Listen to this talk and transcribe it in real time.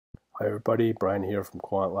Hi everybody, Brian here from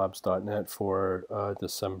quantlabs.net for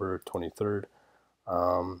December 23rd.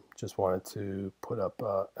 Just wanted to put up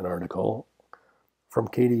an article from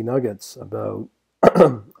KD Nuggets about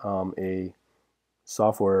a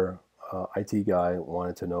software IT guy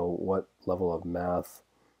wanted to know what level of math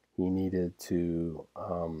he needed to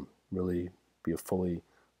really be a fully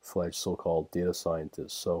fledged so-called data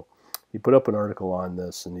scientist. So he put up an article on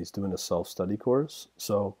this and he's doing a self-study course.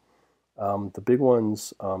 So the big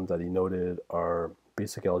ones that he noted are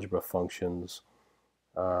basic algebra functions,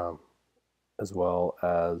 um, as well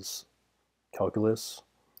as calculus,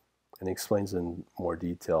 and he explains in more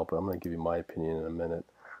detail, but I'm going to give you my opinion in a minute.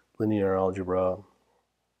 Linear algebra,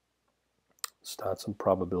 stats and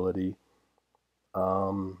probability,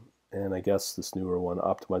 and I guess this newer one,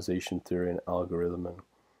 optimization theory and algorithm and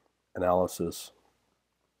analysis.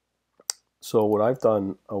 So what I've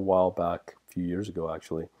done a while back, a few years ago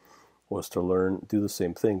actually, was to do the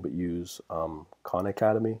same thing, but use Khan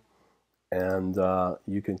Academy. And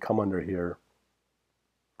you can come under here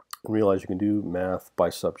and realize you can do math by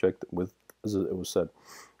subject with, as it was said,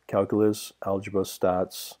 calculus, algebra,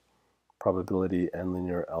 stats, probability, and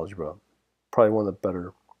linear algebra. Probably one of the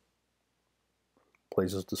better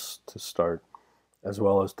places to start, as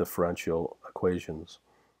well as differential equations.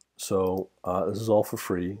 So this is all for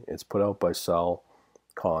free. It's put out by Sal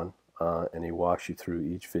Khan, and he walks you through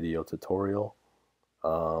each video tutorial.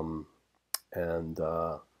 Um, and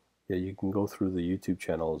yeah, you can go through the YouTube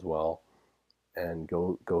channel as well and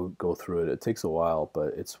go through it. It takes a while,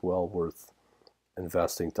 but it's well worth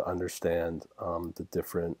investing to understand the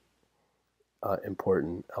different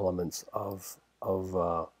important elements of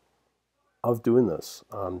doing this,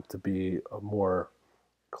 to be a more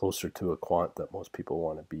closer to a quant that most people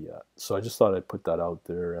want to be at. So I just thought I'd put that out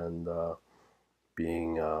there, and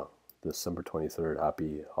being December 23rd,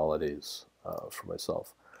 happy holidays for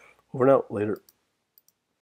myself. Over and out, later.